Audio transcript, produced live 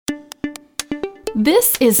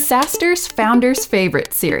This is SaaStr's Founders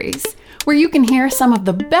Favorite series, where you can hear some of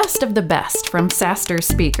the best from SaaStr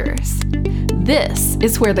speakers. This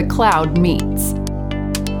is where the cloud meets.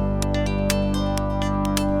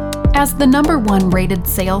 As the #1 rated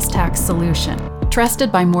sales tax solution,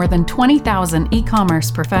 trusted by more than 20,000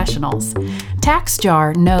 e-commerce professionals,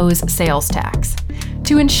 TaxJar knows sales tax.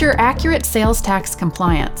 To ensure accurate sales tax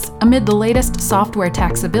compliance amid the latest software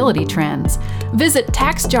taxability trends, visit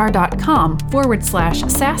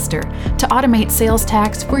taxjar.com/SaaStr to automate sales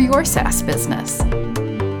tax for your SaaS business.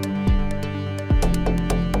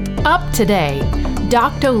 Up today,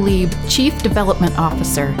 Doctolib Chief Development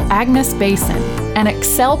Officer Agnes Bazin and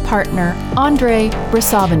Excel partner Andre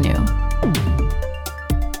Brasovanu.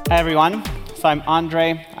 Hi everyone, so I'm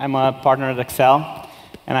Andre, I'm a partner at Excel,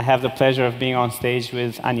 and I have the pleasure of being on stage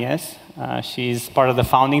with Agnes. She's part of the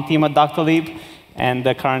founding team at Doctolib and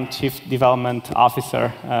the current Chief Development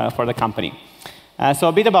Officer for the company. So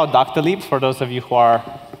a bit about Doctolib, for those of you who are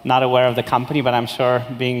not aware of the company, but I'm sure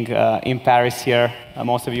being in Paris here,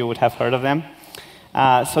 most of you would have heard of them.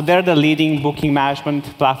 So they're the leading booking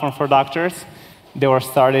management platform for doctors. They were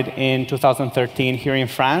started in 2013 here in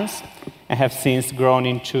France, and have since grown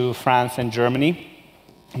into France and Germany.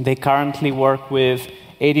 They currently work with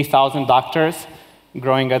 80,000 doctors,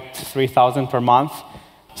 growing at 3,000 per month,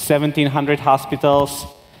 1,700 hospitals,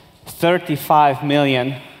 35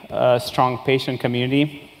 million strong patient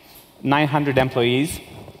community, 900 employees.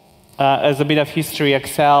 As a bit of history,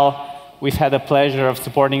 Excel, we've had the pleasure of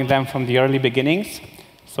supporting them from the early beginnings.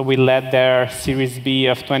 So we led their Series B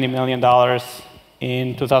of $20 million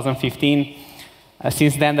in 2015.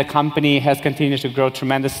 Since then, the company has continued to grow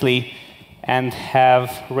tremendously and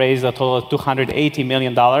have raised a total of $280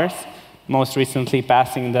 million, most recently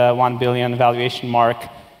passing the $1 billion valuation mark,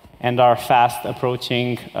 and are fast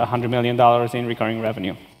approaching $100 million in recurring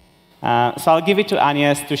revenue. So I'll give it to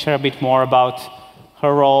Agnes to share a bit more about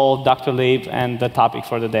her role, Doctolib, and the topic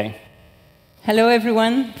for the day. Hello,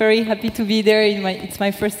 everyone. Very happy to be there. It's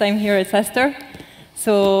my first time here at SaaStr.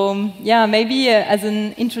 So, yeah, maybe as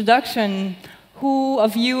an introduction, who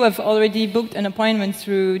of you have already booked an appointment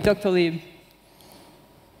through Doctolib?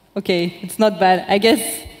 Okay, it's not bad. I guess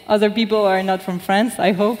other people are not from France,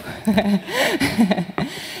 I hope.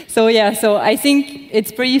 So I think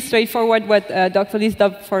it's pretty straightforward what Doctolib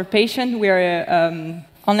does for patients. We are an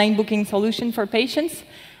online booking solution for patients.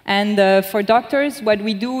 And for doctors, what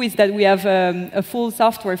we do is that we have a full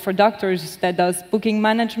software for doctors that does booking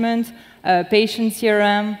management, patient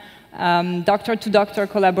CRM, doctor-to-doctor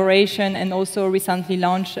collaboration, and also recently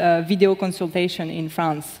launched video consultation in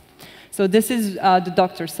France. So this is the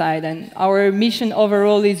doctor side, and our mission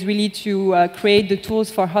overall is really to create the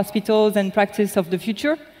tools for hospitals and practice of the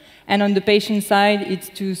future. And on the patient side, it's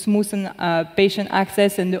to smoothen patient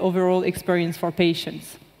access and the overall experience for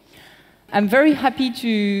patients. I'm very happy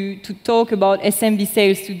to talk about SMB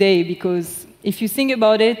sales today, because if you think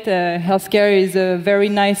about it, healthcare is a very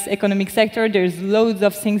nice economic sector. There's loads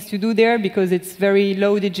of things to do there because it's very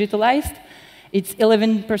low digitalized. It's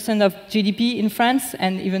 11% of GDP in France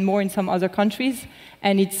and even more in some other countries,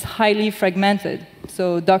 and it's highly fragmented.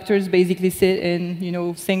 So doctors basically sit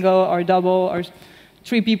in single or double or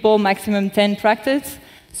 3 people, maximum 10 practice.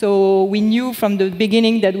 So we knew from the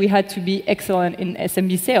beginning that we had to be excellent in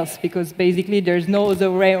SMB sales because basically there's no other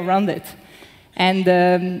way around it. And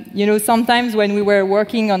sometimes when we were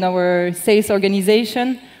working on our sales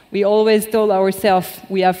organization, we always told ourselves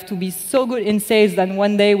we have to be so good in sales that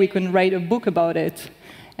one day we can write a book about it.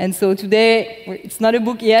 And so today, it's not a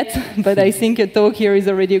book yet, but I think a talk here is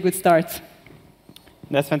already a good start.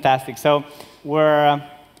 That's fantastic. So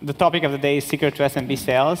the topic of the day is Secret to SMB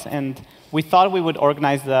Sales, and we thought we would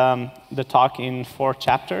organize the talk in 4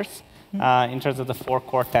 chapters in terms of the 4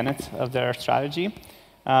 core tenets of their strategy,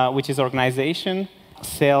 which is organization,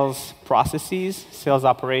 sales processes, sales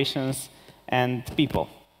operations, and people.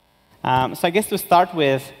 So I guess to start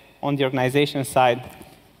with, on the organization side,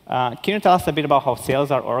 can you tell us a bit about how sales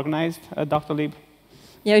are organized at Doctolib?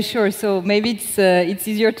 Yeah, sure. So maybe it's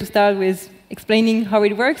easier to start with explaining how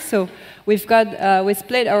it works. So we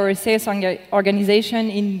split our sales organization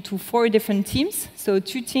into 4 different teams. So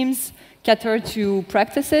 2 teams cater to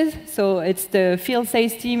practices. So it's the field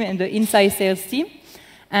sales team and the inside sales team.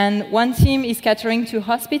 And 1 team is catering to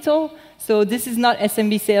hospital. So this is not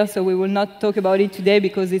SMB sales, so we will not talk about it today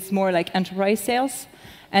because it's more like enterprise sales.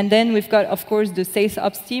 And then we've got, of course, the sales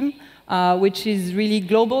ops team, which is really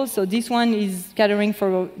global. So this one is catering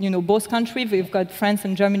for both countries. We've got France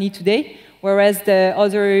and Germany today, whereas the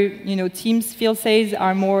other teams, field sales,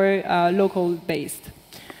 are more local based.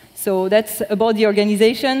 So that's about the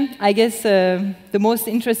organization. I guess the most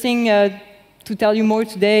interesting to to tell you more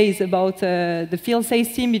today is about the field sales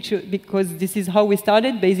team, because this is how we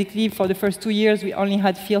started. Basically, for the first 2 years, we only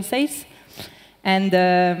had field sales. And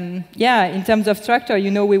yeah, in terms of structure,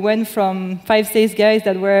 we went from 5 sales guys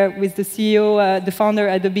that were with the CEO, the founder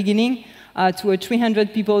at the beginning, to a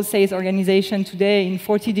 300 people sales organization today in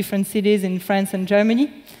 40 different cities in France and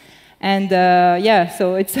Germany. And yeah,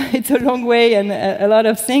 so it's a long way and a lot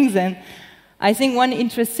of things. And I think one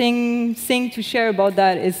interesting thing to share about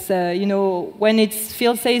that is, when it's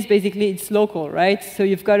field sales, basically it's local, right? So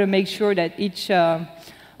you've got to make sure that each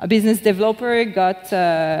a business developer got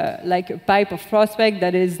like a pipe of prospect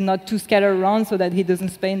that is not too scattered around so that he doesn't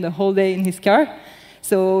spend the whole day in his car.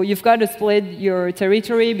 So you've got to split your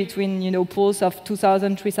territory between, pools of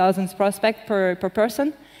 2,000, 3,000 prospects per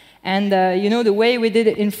person. And the way we did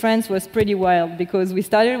it in France was pretty wild, because we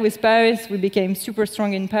started with Paris, we became super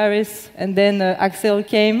strong in Paris, and then Axel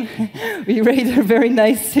came. We raised a very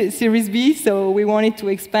nice Series B, so we wanted to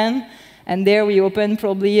expand. And there we opened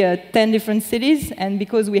probably 10 different cities, and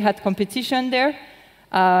because we had competition there,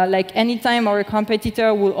 like anytime our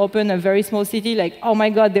competitor will open a very small city, like, oh my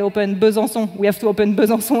God, they opened Besançon, we have to open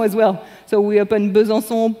Besançon as well. So we opened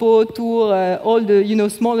Besançon, Pau, Tours, all the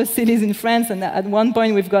smallest cities in France, and at one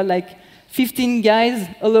point we've got like 15 guys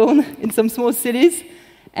alone in some small cities,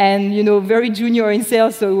 and very junior in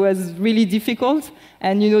sales, so it was really difficult.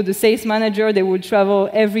 And the sales manager, they would travel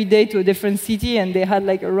every day to a different city, and they had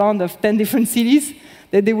like a round of 10 different cities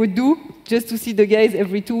that they would do just to see the guys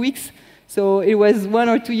every 2 weeks. So it was 1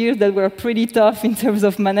 or 2 years that were pretty tough in terms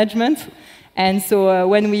of management. And so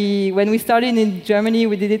when we started in Germany,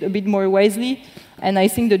 we did it a bit more wisely. And I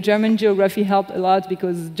think the German geography helped a lot,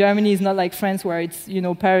 because Germany is not like France, where it's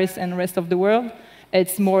Paris and the rest of the world.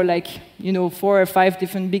 It's more like 4 or 5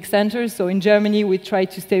 different big centers. So in Germany, we try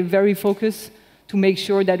to stay very focused to make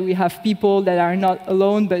sure that we have people that are not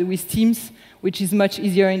alone, but with teams, which is much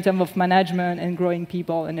easier in terms of management and growing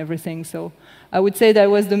people and everything. So I would say that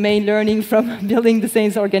was the main learning from building the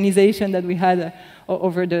sales organization that we had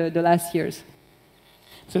over the last years.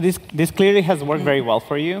 So this clearly has worked very well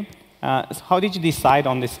for you. So how did you decide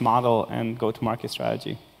on this model and go-to-market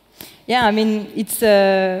strategy? Yeah, I mean,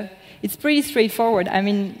 it's pretty straightforward. I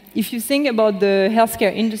mean, if you think about the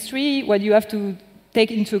healthcare industry, what you have to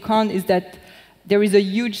take into account is that there is a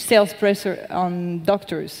huge sales pressure on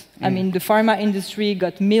doctors. I mean, the pharma industry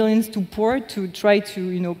got millions to pour to try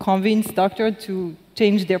to, convince doctors to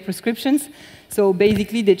change their prescriptions. So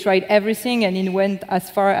basically, they tried everything, and it went as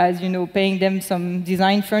far as, paying them some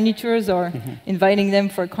design furnitures or inviting them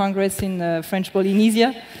for a congress in French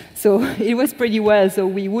Polynesia. So it was pretty well. So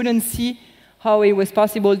we wouldn't see how it was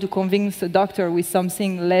possible to convince a doctor with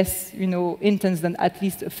something less, intense than at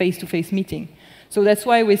least a face-to-face meeting. So that's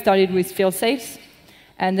why we started with field sales.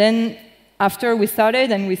 And then after we started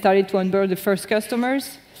to onboard the first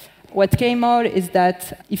customers, what came out is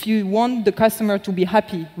that if you want the customer to be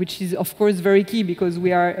happy, which is of course very key because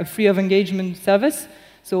we are a free of engagement service,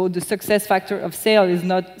 so the success factor of sale is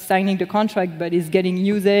not signing the contract, but is getting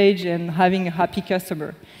usage and having a happy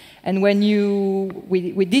customer. And when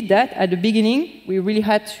we did that at the beginning, we really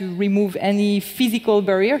had to remove any physical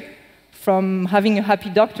barrier from having a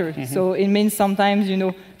happy doctor. So it means sometimes,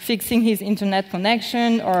 fixing his internet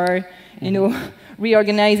connection, or,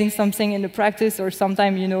 reorganizing something in the practice, or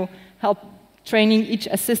sometimes, help training each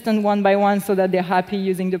assistant one by one so that they're happy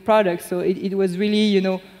using the product. So it was really,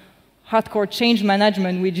 hardcore change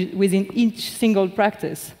management within each single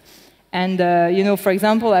practice. And, for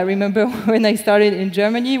example, I remember when I started in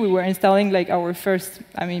Germany, we were installing like our first,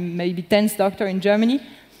 maybe 10th doctor in Germany.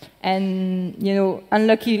 And,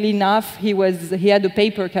 unluckily enough, he had a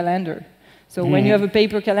paper calendar. So when you have a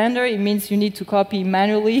paper calendar, it means you need to copy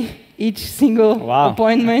manually each single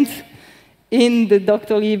appointment in the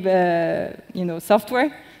Doctolib,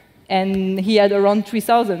 software. And he had around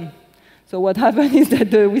 3,000. So what happened is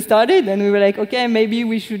that we started, and we were like, okay, maybe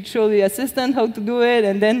we should show the assistant how to do it.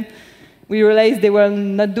 And then we realized they will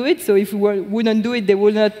not do it. So if we wouldn't do it, they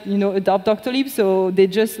would not, adopt Doctolib. So they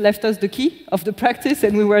just left us the key of the practice,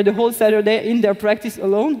 and we were the whole Saturday in their practice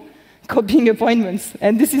alone, copying appointments.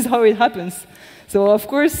 And this is how it happens. So of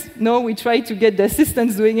course, we try to get the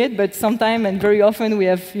assistants doing it, but sometimes and very often we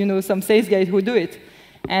have, some sales guys who do it.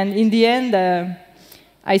 And in the end,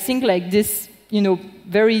 I think like this,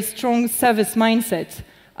 very strong service mindset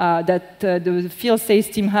that the field sales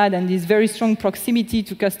team had, and this very strong proximity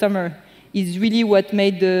to customer, is really what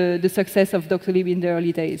made the success of Doctolib in the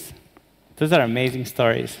early days. Those are amazing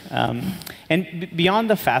stories. And beyond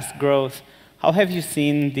the fast growth, how have you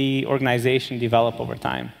seen the organization develop over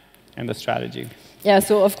time and the strategy? Yeah,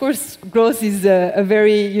 so of course, growth is a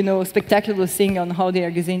very spectacular thing on how the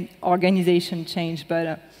organization changed.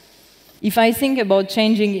 But if I think about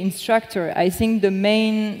changing instructor, I think the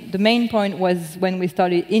main point was when we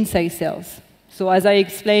started inside sales. So as I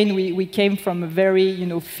explained, we came from a very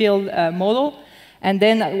field model, and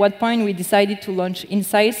then at what point we decided to launch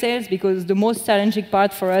inside sales, because the most challenging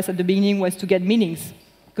part for us at the beginning was to get meetings,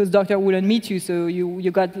 because doctor wouldn't meet you, so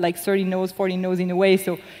you got like 30 no's, 40 no's in a way.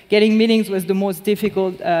 So getting meetings was the most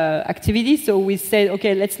difficult activity. So we said,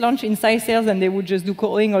 okay, let's launch inside sales, and they would just do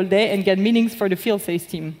calling all day and get meetings for the field sales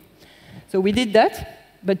team. So we did that,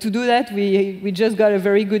 but to do that, we just got a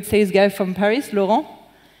very good sales guy from Paris, Laurent.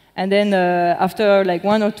 And then after like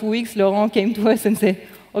 1 or 2 weeks, Laurent came to us and said,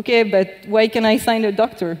 okay, but why can I sign a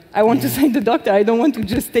doctor? I want to sign the doctor. I don't want to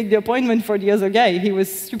just take the appointment for the other guy. He was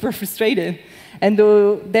super frustrated. And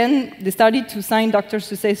then they started to sign doctors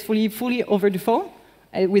successfully, fully over the phone,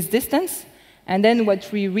 with distance. And then what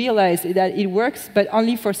we realized is that it works, but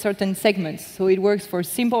only for certain segments. So it works for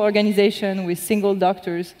simple organization with single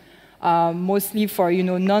doctors, mostly for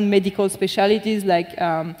non-medical specialties like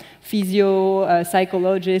physio,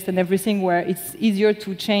 psychologists, and everything, where it's easier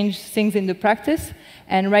to change things in the practice.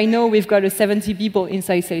 And right now we've got a 70 people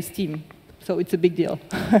inside sales team, so it's a big deal.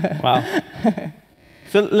 Wow.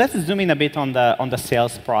 So let's zoom in a bit on the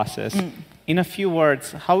sales process. In a few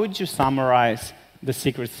words, how would you summarize the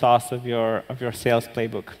secret sauce of your sales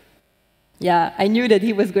playbook? Yeah, I knew that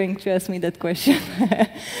he was going to ask me that question.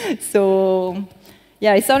 So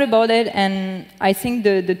yeah, I thought about it, and I think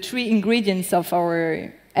the 3 ingredients of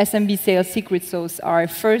our SMB sales secret sauce are: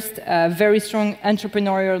 first, a very strong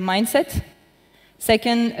entrepreneurial mindset;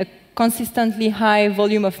 second, a consistently high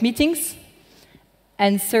volume of meetings;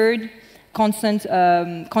 and third, constant,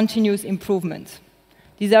 continuous improvement.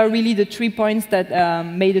 These are really the 3 points that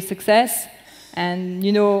made a success. And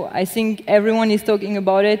I think everyone is talking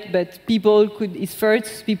about it, but people is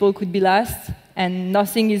first, people could be last, and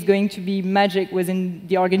nothing is going to be magic within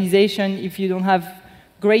the organization if you don't have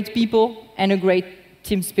great people and a great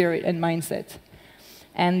team spirit and mindset.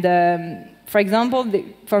 And for example,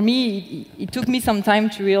 for me, it took me some time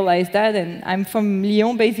to realize that, and I'm from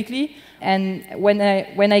Lyon, basically. And when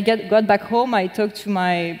I got back home, I talked to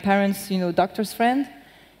my parents' doctor's friend,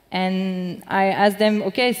 and I asked them,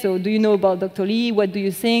 okay, so do you know about Doctolib? What do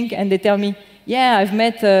you think? And they tell me, yeah, I've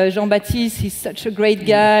met Jean-Baptiste. He's such a great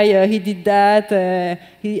guy. He did that.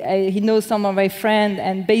 He knows some of my friends.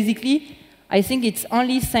 And basically, I think it's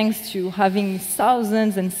only thanks to having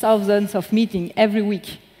thousands and thousands of meetings every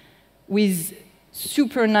week with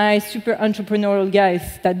super nice, super entrepreneurial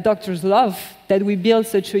guys that doctors love, that we build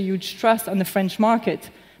such a huge trust on the French market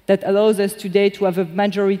that allows us today to have a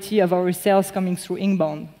majority of our sales coming through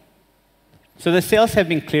inbound. So the sales have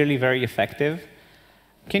been clearly very effective.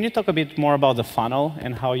 Can you talk a bit more about the funnel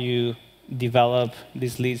and how you develop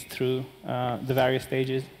these leads through the various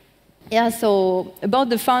stages? Yeah, so about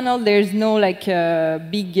the funnel, there's no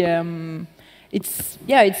big...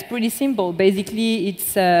 It's pretty simple. Basically,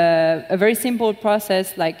 it's a very simple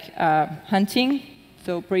process like hunting,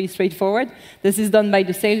 so pretty straightforward. This is done by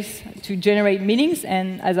the sales to generate meetings,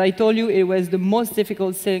 and as I told you, it was the most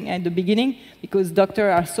difficult thing at the beginning because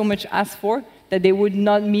doctors are so much asked for that they would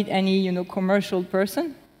not meet any commercial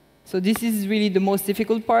person. So this is really the most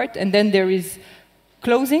difficult part, and then there is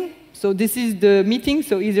closing. So this is the meeting,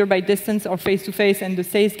 so either by distance or face-to-face, and the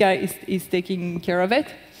sales guy is taking care of it.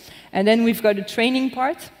 And then we've got a training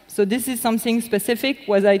part. So this is something specific,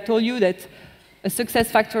 was I told you that a success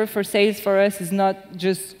factor for sales for us is not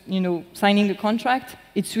just signing a contract,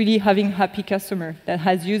 it's really having a happy customer that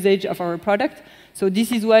has usage of our product. So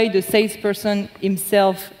this is why the salesperson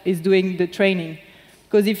himself is doing the training.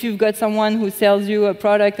 Because if you've got someone who sells you a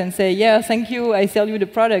product and say, yeah, thank you, I sell you the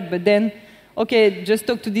product, but then, okay, just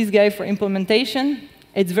talk to this guy for implementation,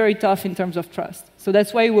 it's very tough in terms of trust. So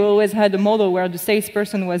that's why we always had a model where the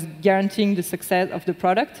salesperson was guaranteeing the success of the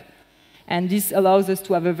product. And this allows us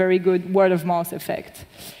to have a very good word-of-mouth effect.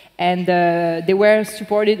 And they were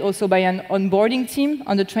supported also by an onboarding team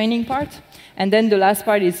on the training part. And then the last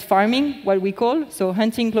part is farming, what we call, so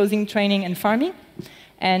hunting, closing, training, and farming.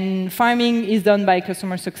 And farming is done by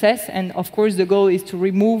customer success. And of course, the goal is to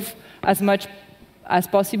remove as much as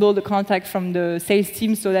possible the contact from the sales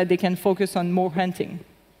team so that they can focus on more hunting.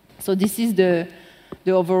 So this is the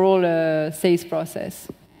overall sales process.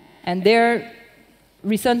 And there,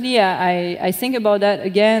 recently, I think about that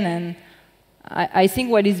again, and I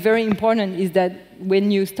think what is very important is that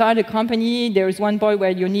when you start a company, there is one point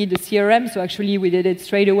where you need a CRM, so actually we did it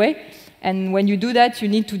straight away. And when you do that, you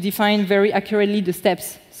need to define very accurately the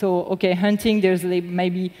steps. So, okay, hunting, there's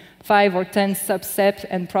maybe 5 or 10 substeps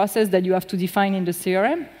and process that you have to define in the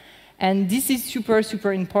CRM. And this is super,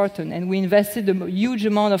 super important. And we invested a huge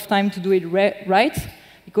amount of time to do it right,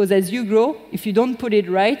 because as you grow, if you don't put it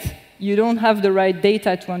right, you don't have the right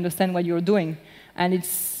data to understand what you're doing. And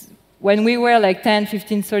it's, when we were like 10,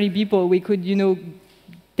 15, 30 people, we could,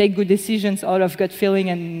 take good decisions out of gut feeling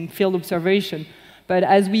and field observation. But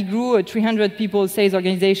as we grew a 300 people sales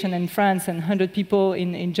organization in France and 100 people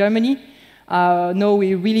in Germany, now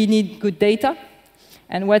we really need good data.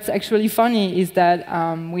 And what's actually funny is that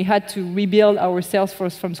we had to rebuild our sales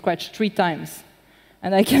force from scratch 3 times.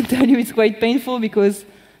 And I can tell you it's quite painful because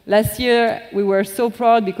last year we were so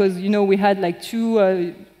proud because we had like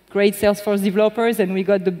 2 great Salesforce developers and we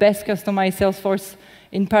got the best customized Salesforce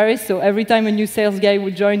in Paris. So every time a new sales guy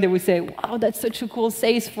would join, they would say, "Wow, that's such a cool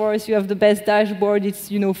Salesforce. You have the best dashboard. It's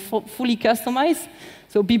fully customized."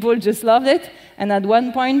 So people just loved it. And at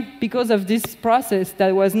one point, because of this process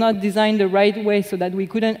that was not designed the right way so that we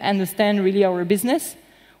couldn't understand really our business,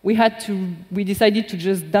 we decided to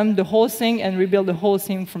just dump the whole thing and rebuild the whole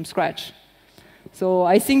thing from scratch. So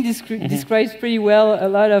I think this describes pretty well a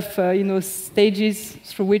lot of stages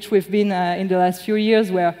through which we've been in the last few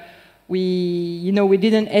years, where we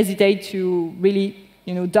didn't hesitate to really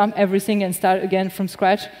dump everything and start again from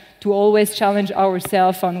scratch, to always challenge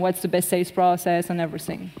ourselves on what's the best sales process and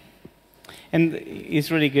everything. And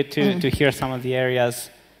it's really good to hear some of the areas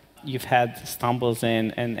you've had stumbles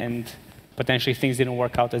in and potentially things didn't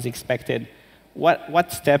work out as expected.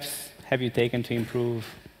 What steps have you taken to improve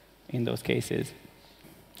in those cases?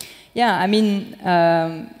 Yeah, I mean,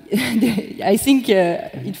 I think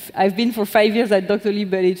I've been for 5 years at Doctolib,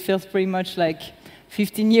 but it feels pretty much like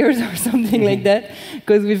 15 years or something like that,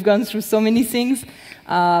 because we've gone through so many things.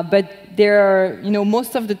 But there are,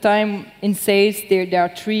 most of the time in sales, there are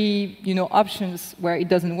 3, options where it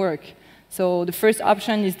doesn't work. So the first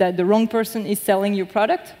option is that the wrong person is selling your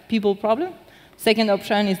product, people problem. Second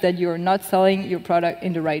option is that you're not selling your product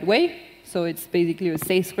in the right way. So it's basically a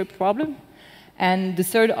sales script problem. And the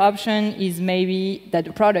third option is maybe that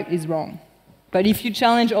the product is wrong. But if you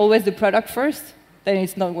challenge always the product first, then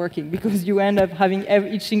it's not working, because you end up having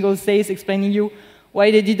each single sales explaining you why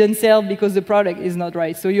they didn't sell because the product is not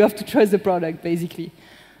right. So you have to trust the product, basically.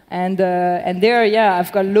 And there, yeah,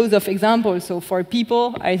 I've got loads of examples. So for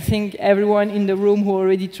people, I think everyone in the room who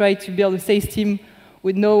already tried to build a sales team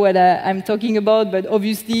would know what I'm talking about. But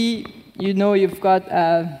obviously, you've got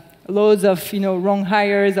loads of wrong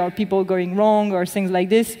hires or people going wrong or things like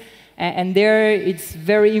this. And there, it's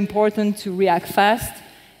very important to react fast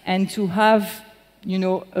and to have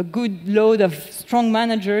a good load of strong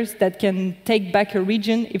managers that can take back a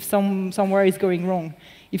region if somewhere is going wrong.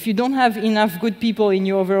 If you don't have enough good people in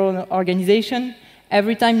your overall organization,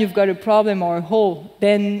 every time you've got a problem or a hole,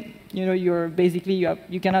 then you're basically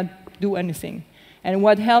you cannot do anything. And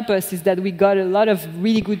what helped us is that we got a lot of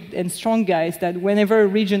really good and strong guys that whenever a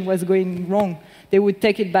region was going wrong, they would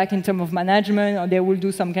take it back in terms of management, or they would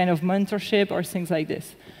do some kind of mentorship or things like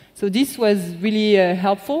this. So this was really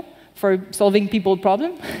helpful for solving people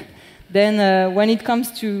problem. Then when it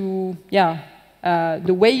comes to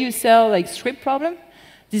the way you sell, like script problem,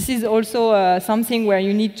 this is also something where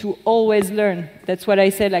you need to always learn. That's what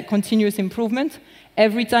I said, like continuous improvement.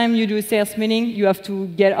 Every time you do a sales meeting, you have to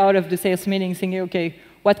get out of the sales meeting thinking, okay,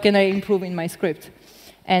 what can I improve in my script?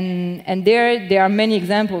 And there are many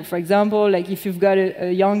examples. For example, like if you've got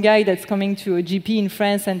a young guy that's coming to a GP in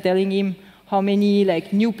France and telling him how many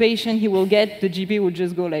new patients he will get, the GP would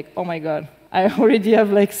just go like, oh my God, I already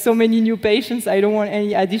have so many new patients, I don't want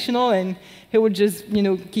any additional, and he would just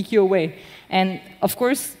kick you away. And of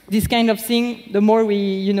course, this kind of thing, the more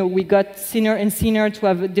we got senior and senior to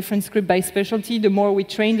have a different script by specialty, the more we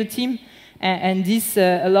trained the team. And this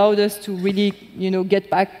allowed us to really get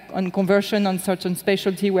back on conversion on certain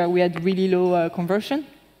specialty where we had really low conversion.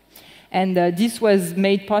 And this was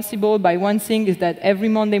made possible by one thing, is that every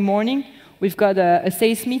Monday morning, we've got a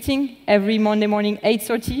sales meeting every Monday morning,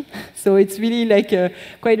 8:30. So it's really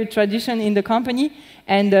quite a tradition in the company.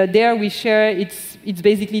 And there we share, it's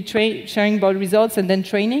basically sharing about results and then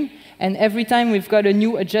training. And every time we've got a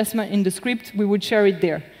new adjustment in the script, we would share it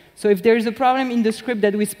there. So if there is a problem in the script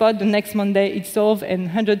that we spot, the next Monday it's solved, and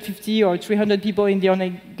 150 or 300 people in the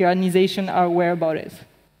organization are aware about it.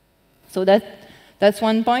 So that's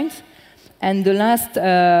one point. And the last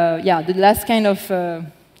kind of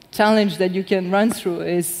challenge that you can run through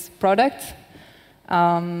is product.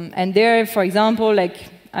 And there, for example,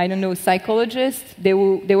 psychologists, they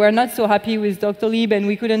were not so happy with Doctolib, and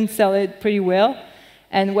we couldn't sell it pretty well.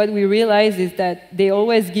 And what we realized is that they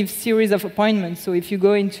always give series of appointments. So if you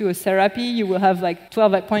go into a therapy, you will have like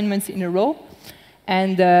 12 appointments in a row.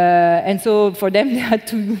 And so for them, they had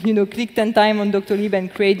to click 10 times on Doctolib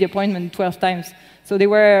and create the appointment 12 times. So they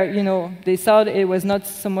thought it was not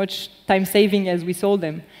so much time saving as we sold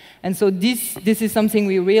them. And so this is something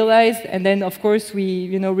we realized. And then, of course,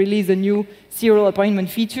 we released a new serial appointment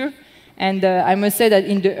feature. And I must say that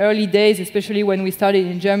in the early days, especially when we started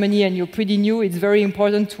in Germany and you're pretty new, it's very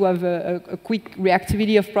important to have a quick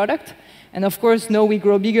reactivity of product. And of course, now we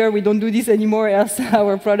grow bigger, we don't do this anymore, else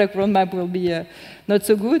our product roadmap will be not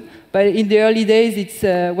so good. But in the early days, it's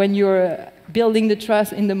when you're building the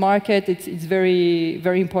trust in the market, it's very,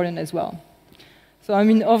 very important as well. So I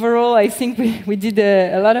mean, overall, I think we did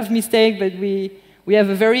a lot of mistakes, but we have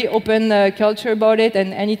a very open culture about it,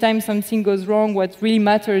 and anytime something goes wrong, what really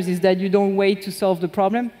matters is that you don't wait to solve the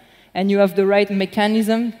problem, and you have the right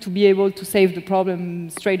mechanism to be able to save the problem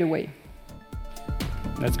straight away.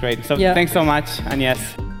 That's great. So Thanks so much,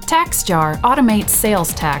 Agnes. TaxJar automates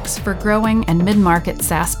sales tax for growing and mid-market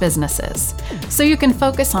SaaS businesses, so you can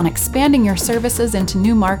focus on expanding your services into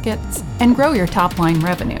new markets and grow your top-line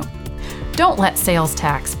revenue. Don't let sales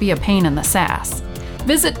tax be a pain in the SaaS.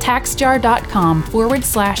 Visit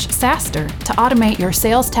taxjar.com/SaaStr to automate your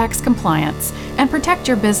sales tax compliance and protect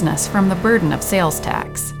your business from the burden of sales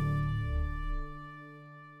tax.